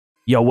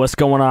Yo, what's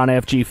going on,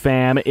 FG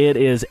fam? It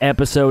is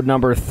episode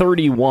number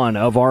 31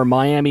 of our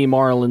Miami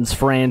Marlins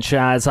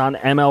franchise on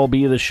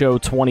MLB the Show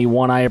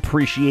 21. I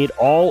appreciate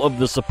all of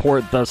the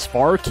support thus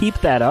far. Keep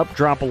that up.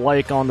 Drop a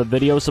like on the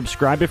video.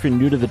 Subscribe if you're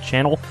new to the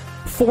channel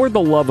for the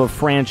love of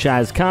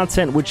franchise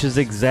content, which is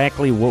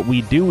exactly what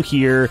we do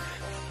here.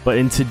 But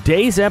in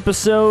today's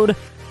episode,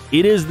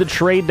 it is the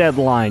trade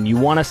deadline. You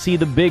want to see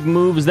the big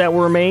moves that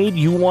were made?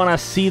 You want to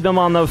see them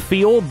on the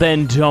field?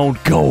 Then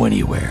don't go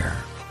anywhere.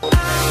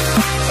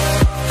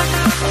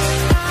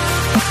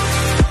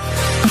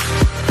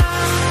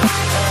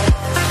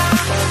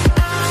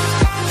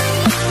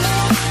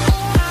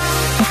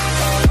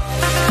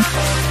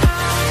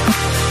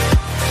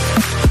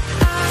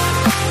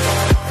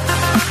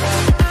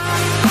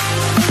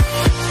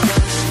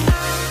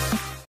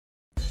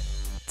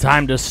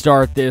 Time to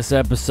start this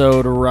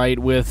episode right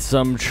with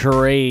some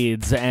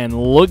trades, and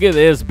look at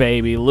this,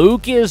 baby.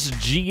 Lucas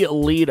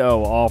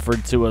Giolito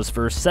offered to us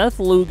for Seth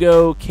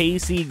Lugo,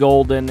 Casey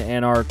Golden,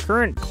 and our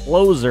current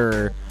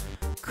closer,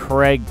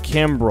 Craig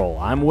Kimbrell.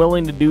 I'm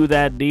willing to do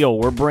that deal.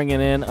 We're bringing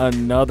in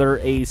another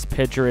ace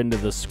pitcher into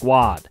the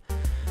squad.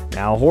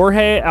 Now,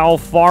 Jorge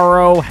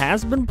Alfaro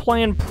has been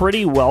playing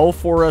pretty well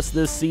for us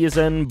this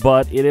season,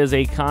 but it is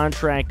a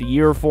contract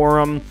year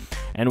for him,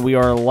 and we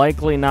are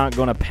likely not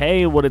going to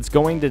pay what it's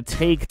going to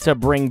take to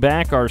bring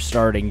back our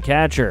starting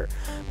catcher.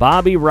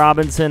 Bobby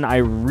Robinson, I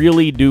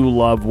really do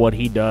love what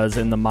he does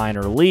in the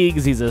minor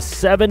leagues. He's a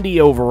 70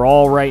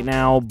 overall right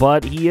now,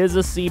 but he is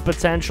a C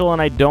potential,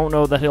 and I don't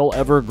know that he'll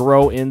ever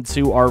grow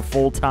into our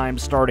full-time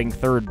starting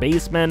third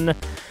baseman.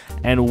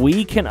 And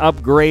we can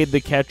upgrade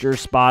the catcher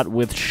spot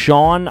with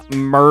Sean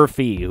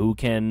Murphy, who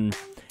can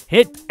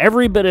hit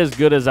every bit as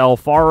good as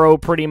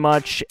Alfaro pretty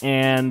much,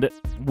 and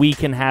we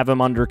can have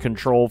him under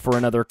control for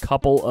another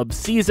couple of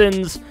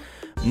seasons.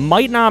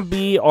 Might not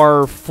be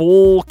our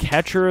full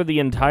catcher the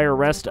entire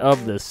rest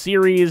of the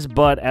series,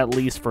 but at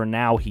least for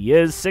now he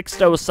is.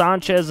 Sixto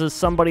Sanchez is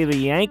somebody the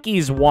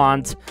Yankees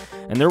want,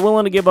 and they're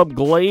willing to give up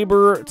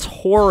Gleyber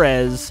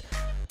Torres.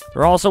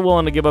 They're also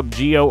willing to give up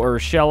Gio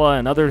Urshela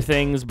and other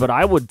things, but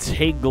I would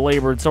take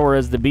Gleyber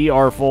Torres to be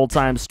our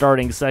full-time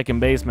starting second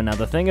baseman. Now,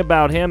 the thing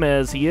about him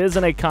is he is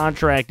in a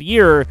contract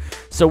year,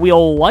 so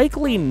we'll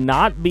likely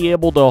not be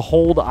able to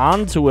hold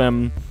on to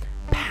him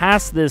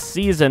past this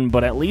season,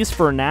 but at least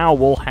for now,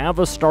 we'll have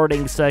a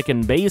starting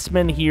second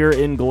baseman here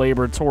in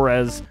Gleyber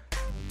Torres,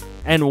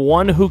 and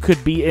one who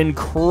could be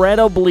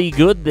incredibly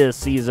good this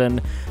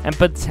season and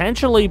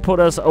potentially put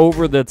us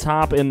over the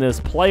top in this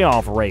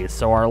playoff race.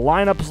 So our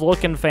lineup's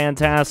looking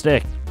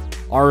fantastic.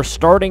 Our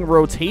starting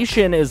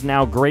rotation is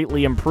now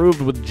greatly improved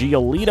with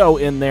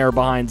Giolito in there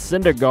behind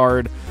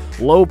Syndergaard,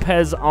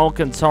 Lopez,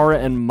 Alcantara,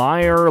 and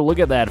Meyer. Look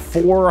at that,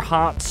 4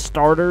 hot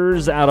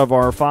starters out of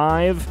our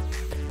 5.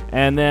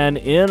 And then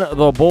in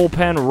the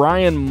bullpen,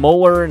 Ryan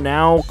Muller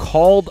now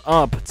called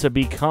up to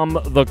become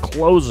the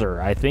closer.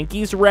 I think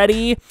he's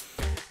ready.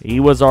 He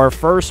was our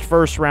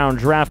first-round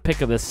draft pick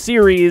of the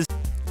series,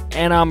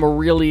 and I'm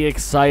really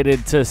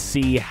excited to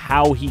see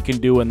how he can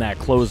do in that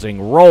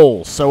closing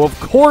role. So, of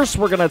course,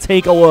 we're going to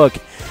take a look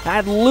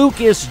at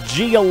Lucas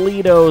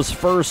Giolito's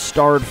first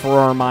start for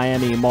our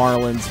Miami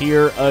Marlins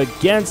here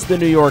against the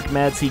New York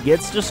Mets. He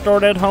gets to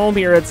start at home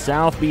here at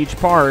South Beach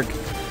Park.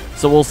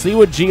 So we'll see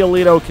what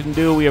Giolito can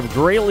do. We have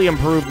greatly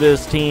improved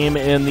this team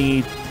in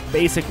the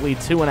basically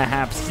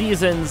 2.5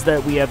 seasons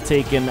that we have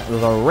taken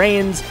the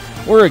reins.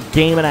 We're a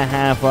game and a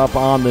half up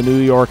on the New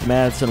York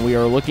Mets, and we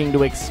are looking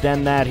to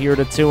extend that here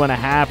to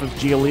 2.5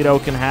 if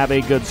Giolito can have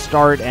a good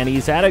start, and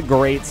he's had a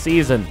great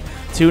season.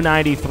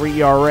 2.93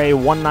 ERA,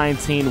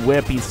 1.19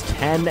 WHIP. He's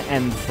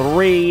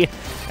 10-3.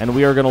 And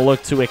we are going to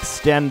look to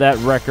extend that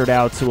record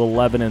out to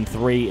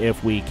 11-3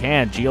 if we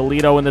can.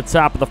 Giolito in the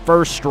top of the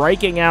first,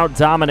 striking out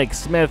Dominic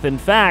Smith. In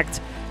fact,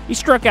 he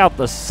struck out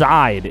the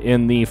side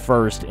in the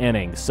first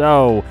inning.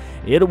 So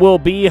it will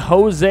be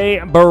Jose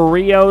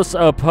Barrios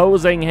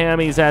opposing him.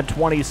 He's had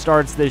 20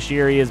 starts this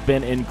year. He has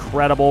been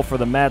incredible for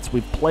the Mets.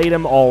 We've played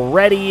him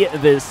already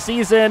this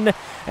season.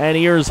 And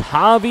here's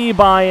Javi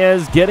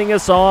Baez getting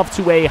us off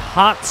to a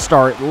hot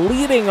start,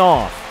 leading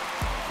off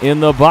in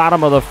the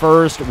bottom of the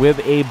first with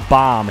a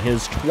bomb.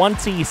 His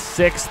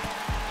 26th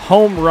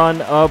home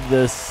run of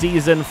the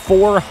season,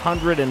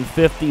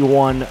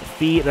 451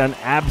 feet, an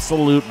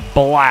absolute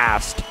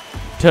blast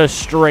to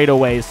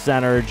straightaway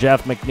center.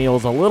 Jeff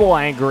McNeil's a little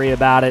angry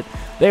about it.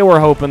 They were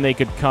hoping they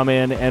could come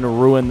in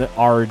and ruin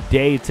our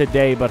day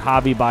today, but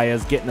Javi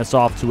Baez getting us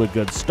off to a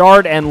good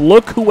start. And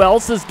look who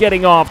else is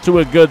getting off to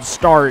a good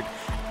start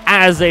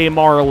as a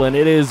Marlin.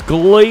 It is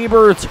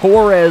Gleyber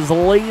Torres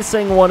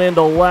lacing one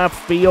into left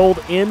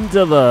field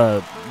into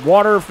the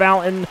water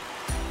fountain.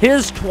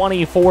 His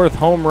 24th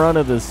home run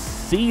of the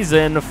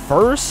season,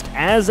 first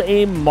as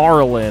a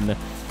Marlin.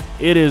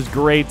 It is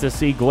great to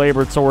see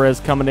Gleyber Torres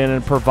coming in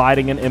and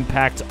providing an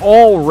impact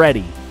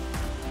already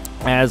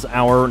as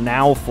our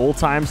now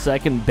full-time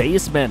second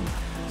baseman.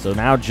 So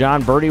now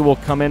John Birdie will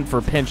come in for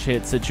pinch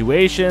hit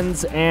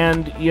situations,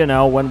 and, you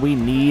know, when we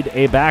need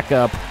a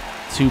backup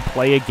to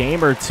play a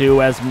game or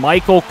two as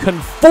Michael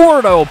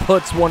Conforto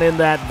puts one in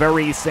that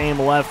very same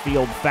left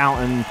field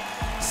fountain.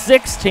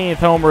 16th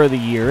homer of the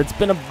year. It's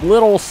been a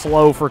little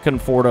slow for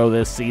Conforto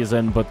this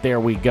season, but there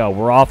we go.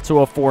 We're off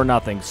to a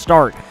 4-0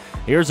 start.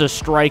 Here's a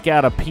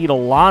strikeout of Pete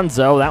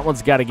Alonso. That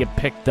one's got to get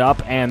picked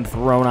up and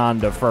thrown on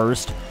to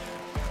first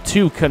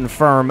to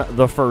confirm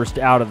the first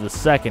out of the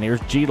second.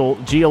 Here's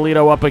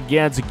Giolito up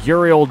against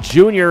Gurriel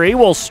Jr. He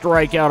will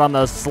strike out on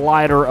the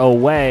slider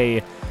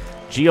away.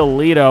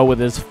 Giolito with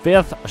his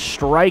 5th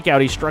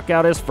strikeout. He struck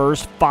out his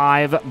first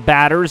 5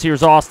 batters.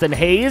 Here's Austin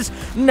Hayes.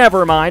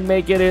 Never mind,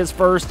 make it his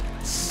first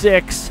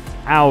 6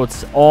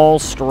 outs, all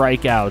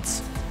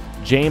strikeouts.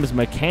 James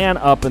McCann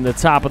up in the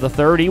top of the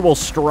 3rd. He will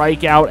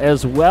strike out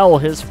as well.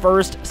 His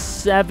first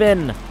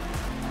 7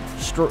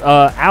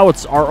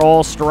 outs are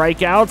all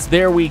strikeouts.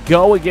 There we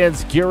go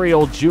against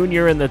Gurriel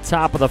Jr. in the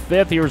top of the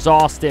 5th. Here's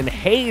Austin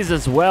Hayes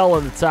as well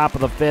in the top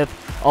of the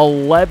 5th.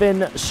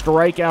 11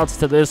 strikeouts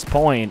to this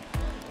point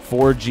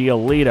for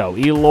Giolito.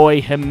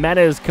 Eloy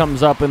Jimenez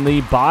comes up in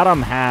the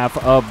bottom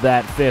half of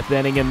that 5th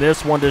inning, and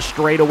this one to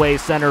straightaway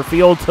center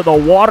field to the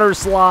water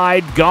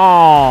slide.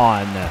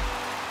 Gone.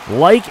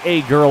 Like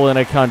a Girl in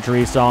a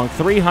Country song.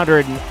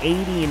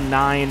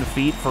 389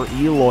 feet for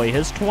Eloy.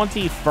 His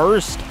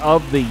 21st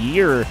of the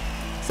year.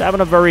 He's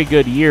having a very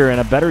good year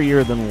and a better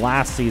year than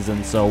last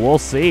season, so we'll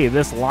see.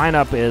 This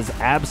lineup is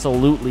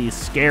absolutely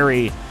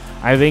scary.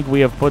 I think we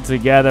have put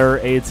together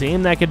a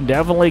team that can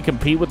definitely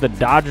compete with the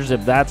Dodgers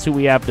if that's who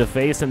we have to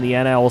face in the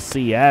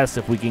NLCS,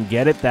 if we can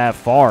get it that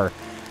far.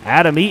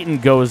 Adam Eaton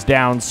goes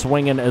down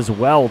swinging as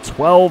well.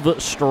 12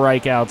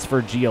 strikeouts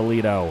for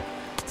Giolito.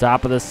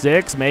 Top of the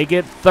 6th, make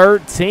it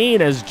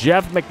 13 as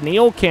Jeff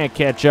McNeil can't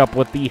catch up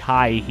with the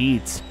high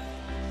heat.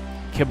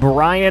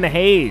 Brian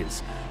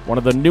Hayes, one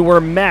of the newer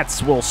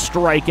Mets, will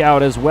strike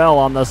out as well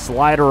on the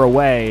slider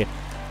away.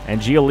 And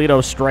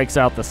Giolito strikes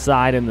out the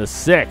side in the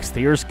 6th.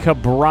 Here's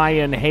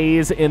Brian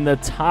Hayes in the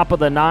top of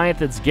the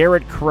 9th. It's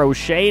Garrett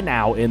Crochet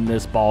now in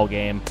this ball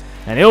game,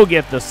 and he'll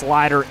get the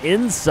slider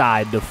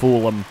inside to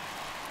fool him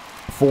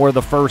for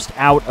the first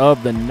out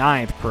of the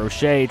 9th.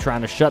 Crochet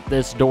trying to shut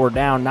this door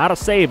down. Not a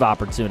save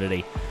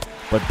opportunity,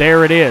 but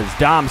there it is.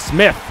 Dom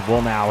Smith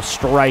will now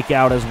strike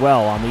out as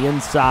well on the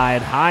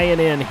inside, high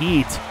and in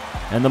heat.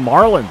 And the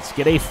Marlins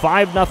get a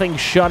 5-0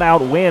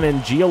 shutout win in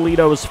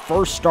Giolito's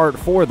first start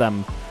for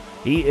them.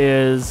 He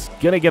is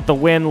going to get the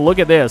win. Look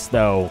at this,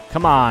 though.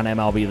 Come on,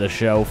 MLB The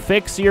Show.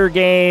 Fix your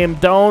game.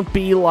 Don't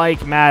be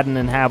like Madden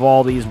and have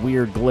all these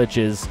weird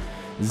glitches.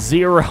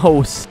 0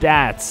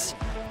 stats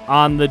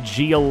on the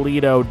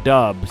Giolito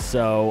dub.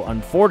 So,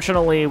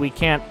 unfortunately, we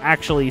can't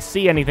actually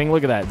see anything.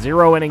 Look at that.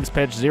 0 innings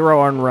pitched,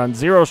 0 earned runs,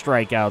 0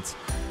 strikeouts.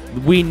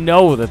 We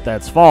know that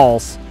that's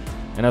false.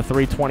 And a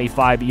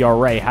 3.25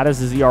 ERA. How does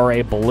his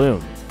ERA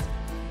balloon?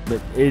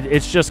 But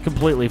it's just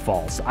completely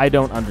false. I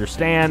don't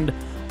understand.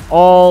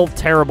 All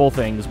terrible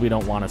things we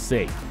don't want to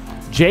see.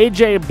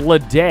 J.J.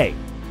 Bleday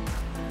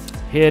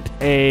hit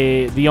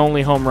the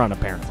only home run,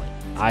 apparently.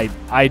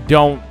 I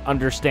don't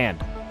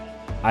understand.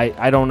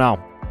 I don't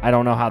know. I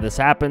don't know how this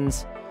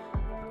happens.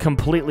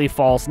 Completely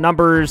false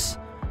numbers.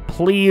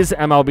 Please,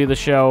 MLB The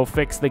Show,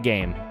 fix the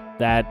game.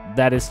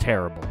 That is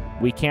terrible.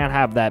 We can't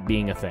have that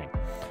being a thing.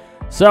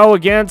 So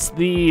against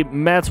the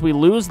Mets, we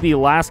lose the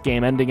last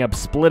game, ending up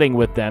splitting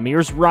with them.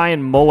 Here's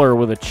Ryan Muller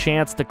with a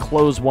chance to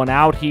close one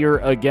out here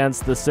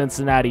against the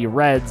Cincinnati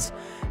Reds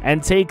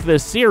and take the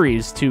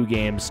series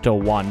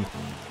 2-1.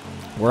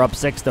 We're up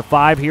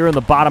 6-5 here in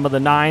the bottom of the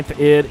 9th.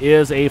 It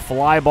is a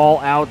fly ball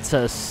out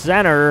to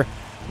center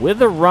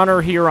with a runner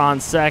here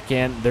on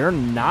second. They're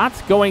not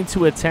going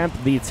to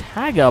attempt the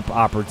tag-up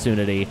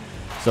opportunity.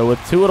 So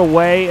with 2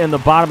 away in the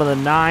bottom of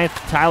the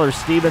 9th, Tyler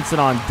Stevenson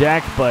on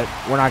deck, but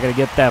we're not going to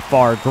get that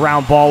far.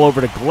 Ground ball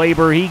over to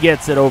Glaber. He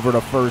gets it over to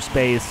first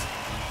base.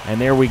 And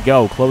there we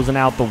go, closing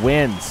out the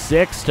win.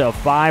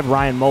 6-5,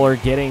 Ryan Muller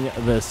getting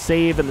the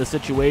save in the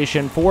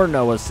situation for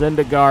Noah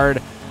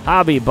Syndergaard.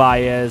 Javi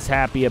Baez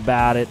happy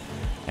about it.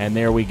 And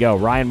there we go.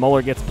 Ryan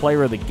Muller gets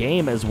player of the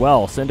game as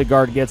well.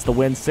 Syndergaard gets the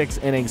win, 6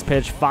 innings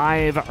pitched,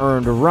 5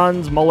 earned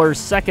runs. Muller's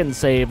second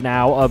save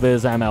now of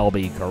his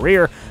MLB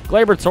career.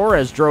 Gleyber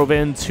Torres drove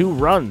in 2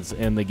 runs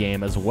in the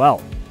game as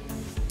well.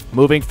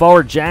 Moving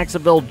forward,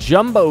 Jacksonville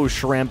Jumbo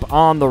Shrimp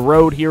on the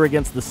road here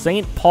against the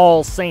St.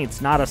 Paul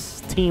Saints. Not a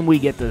team we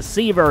get to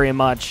see very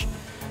much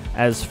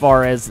as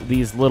far as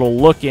these little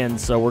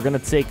look-ins, so we're going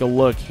to take a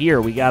look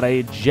here. We got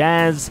a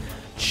Jazz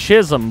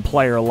Chisholm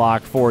player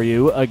lock for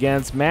you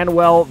against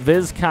Manuel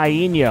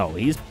Vizcaino.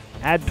 He's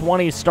had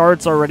 20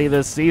 starts already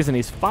this season.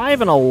 He's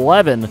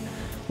 5-11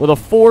 with a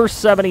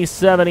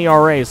 4.77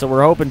 ERA, so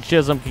we're hoping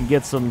Chisholm can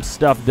get some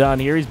stuff done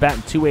here. He's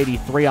batting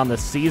 .283 on the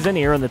season.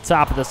 Here in the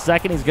top of the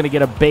 2nd, he's going to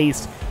get a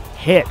base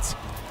hit.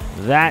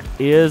 That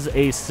is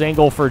a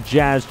single for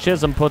Jazz.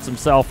 Chisholm puts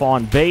himself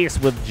on base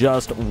with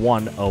just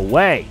 1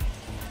 away.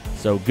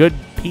 So good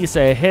piece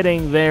of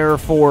hitting there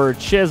for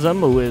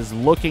Chisholm, who is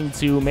looking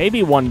to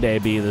maybe one day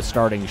be the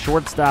starting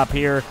shortstop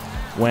here.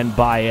 when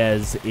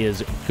Baez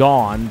is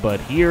gone. But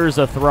here's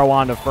a throw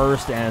on to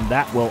first, and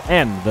that will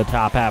end the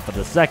top half of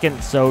the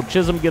second. So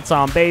Chisholm gets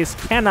on base,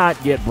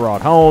 cannot get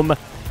brought home.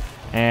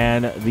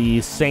 And the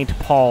St.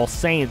 Paul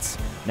Saints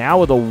now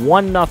with a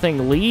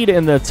 1-0 lead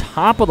in the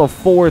top of the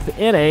fourth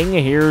inning.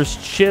 Here's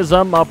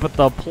Chisholm up at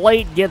the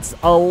plate, gets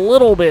a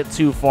little bit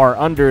too far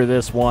under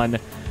this one.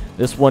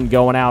 This one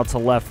going out to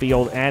left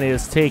field and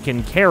is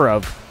taken care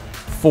of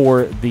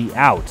for the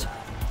out.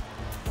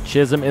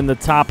 Chisholm in the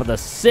top of the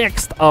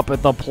sixth up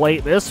at the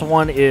plate. This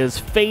one is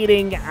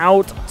fading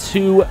out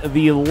to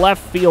the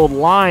left field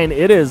line.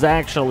 It is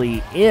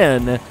actually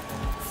in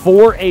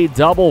for a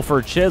double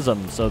for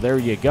Chisholm. So there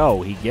you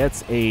go. He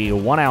gets a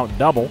 1-out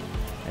double.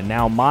 And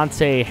now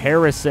Monte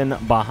Harrison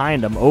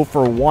behind him. 0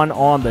 for 1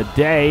 on the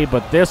day.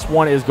 But this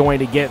one is going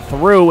to get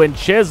through. And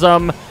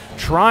Chisholm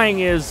trying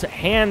his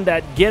hand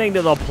at getting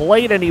to the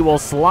plate. And he will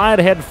slide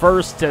head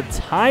first to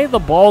tie the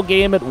ball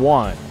game at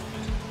 1.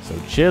 So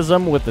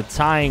Chisholm with the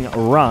tying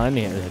run.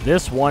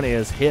 This one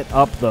is hit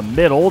up the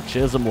middle.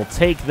 Chisholm will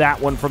take that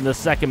one from the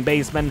second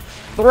baseman.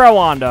 Throw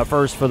on to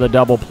first for the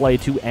double play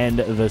to end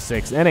the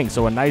sixth inning.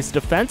 So a nice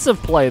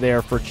defensive play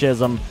there for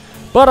Chisholm.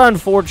 But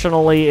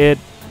unfortunately, it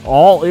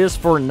all is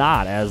for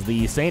naught as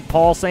the St.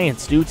 Paul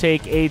Saints do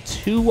take a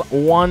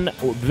 2-1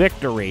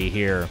 victory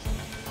here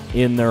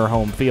in their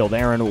home field.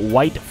 Aaron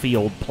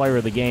Whitefield, player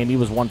of the game. He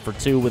was 1 for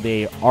 2 with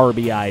a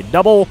RBI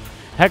double.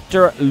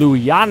 Hector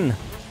Luyan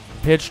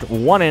pitched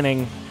 1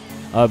 inning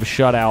of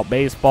shutout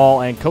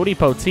baseball, and Cody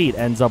Poteet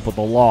ends up with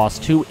a loss,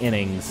 2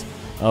 innings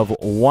of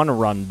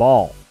 1-run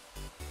ball.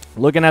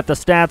 Looking at the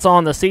stats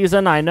on the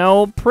season, I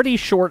know, pretty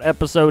short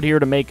episode here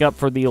to make up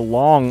for the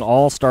long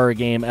All-Star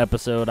Game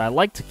episode. I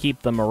like to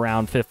keep them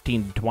around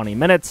 15 to 20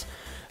 minutes.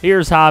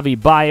 Here's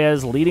Javi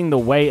Baez leading the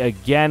way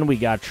again. We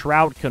got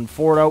Trout,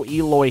 Conforto,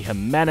 Eloy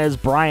Jimenez,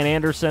 Brian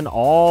Anderson,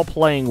 all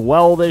playing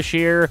well this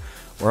year.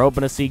 We're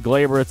hoping to see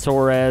Gleyber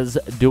Torres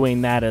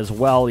doing that as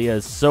well. He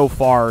is so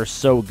far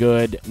so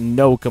good.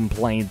 No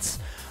complaints.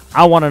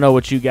 I want to know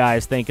what you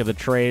guys think of the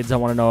trades. I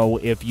want to know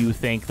if you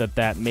think that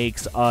that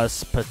makes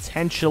us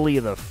potentially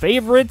the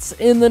favorites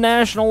in the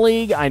National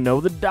League. I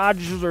know the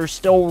Dodgers are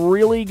still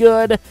really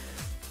good.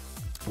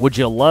 Would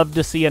you love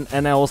to see an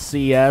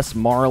NLCS,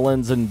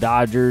 Marlins and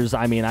Dodgers?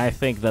 I mean, I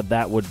think that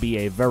that would be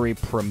a very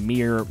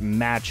premier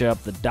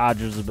matchup. The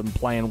Dodgers have been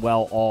playing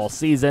well all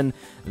season.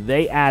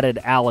 They added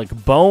Alec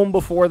Boehm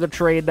before the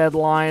trade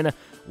deadline.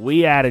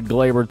 We added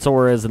Gleyber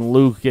Torres and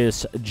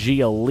Lucas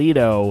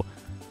Giolito,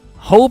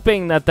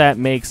 hoping that that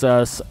makes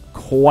us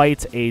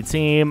quite a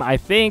team. I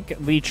think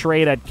the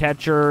trade at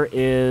catcher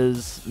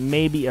is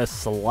maybe a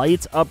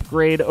slight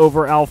upgrade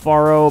over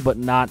Alfaro, but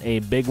not a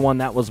big one.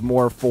 That was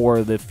more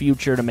for the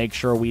future to make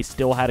sure we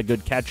still had a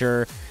good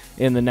catcher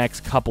in the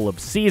next couple of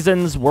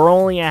seasons. We're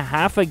only a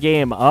half a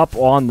game up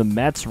on the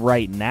Mets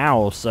right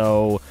now,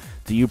 so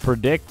do you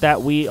predict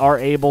that we are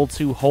able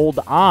to hold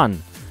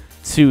on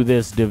to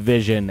this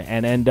division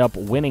and end up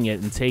winning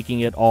it and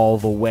taking it all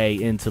the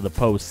way into the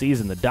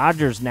postseason? The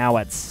Dodgers now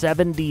at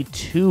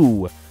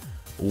 72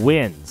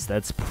 wins.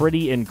 That's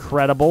pretty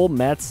incredible.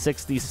 Mets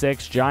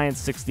 66, Giants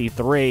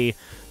 63.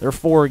 They're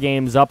 4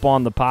 games up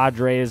on the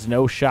Padres.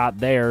 No shot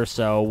there,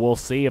 so we'll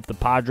see if the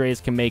Padres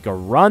can make a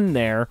run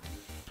there.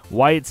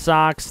 White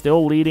Sox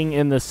still leading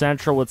in the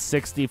Central with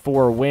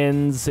 64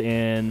 wins.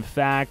 In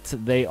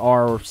fact, they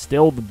are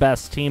still the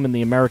best team in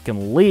the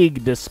American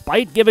League,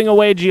 despite giving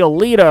away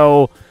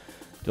Giolito.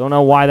 Don't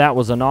know why that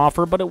was an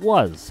offer, but it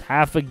was.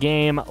 Half a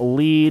game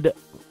lead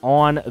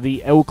on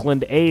the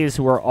Oakland A's,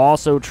 who are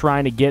also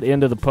trying to get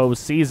into the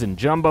postseason.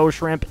 Jumbo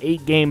Shrimp,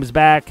 8 games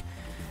back.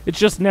 It's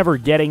just never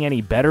getting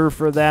any better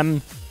for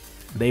them.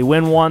 They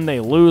win one,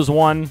 they lose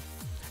one.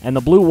 And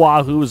the Blue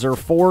Wahoos are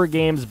 4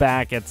 games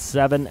back at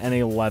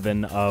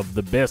 7-11 of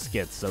the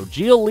Biscuits. So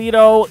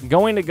Giolito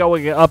going to go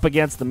up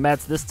against the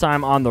Mets, this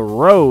time on the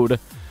road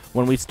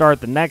when we start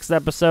the next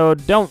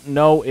episode. Don't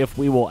know if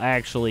we will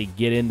actually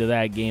get into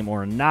that game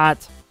or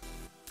not,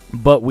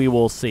 but we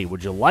will see.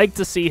 Would you like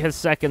to see his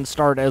second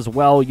start as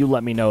well? You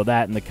let me know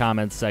that in the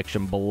comments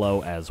section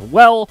below as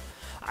well.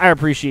 I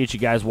appreciate you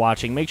guys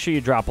watching. Make sure you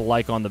drop a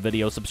like on the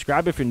video.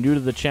 Subscribe if you're new to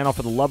the channel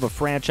for the love of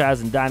franchise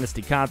and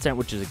dynasty content,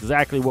 which is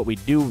exactly what we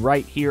do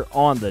right here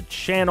on the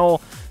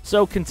channel.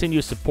 So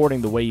continue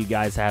supporting the way you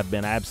guys have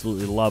been. I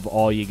absolutely love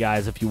all you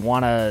guys. If you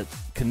want to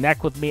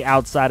connect with me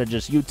outside of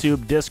just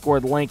YouTube,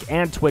 Discord link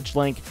and Twitch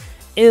link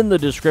in the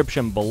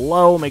description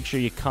below. Make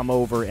sure you come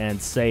over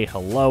and say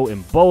hello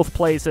in both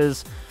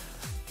places.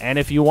 And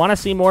if you want to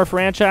see more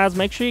franchise,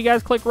 make sure you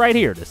guys click right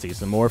here to see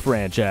some more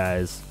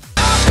franchise.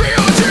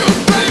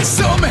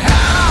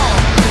 Somehow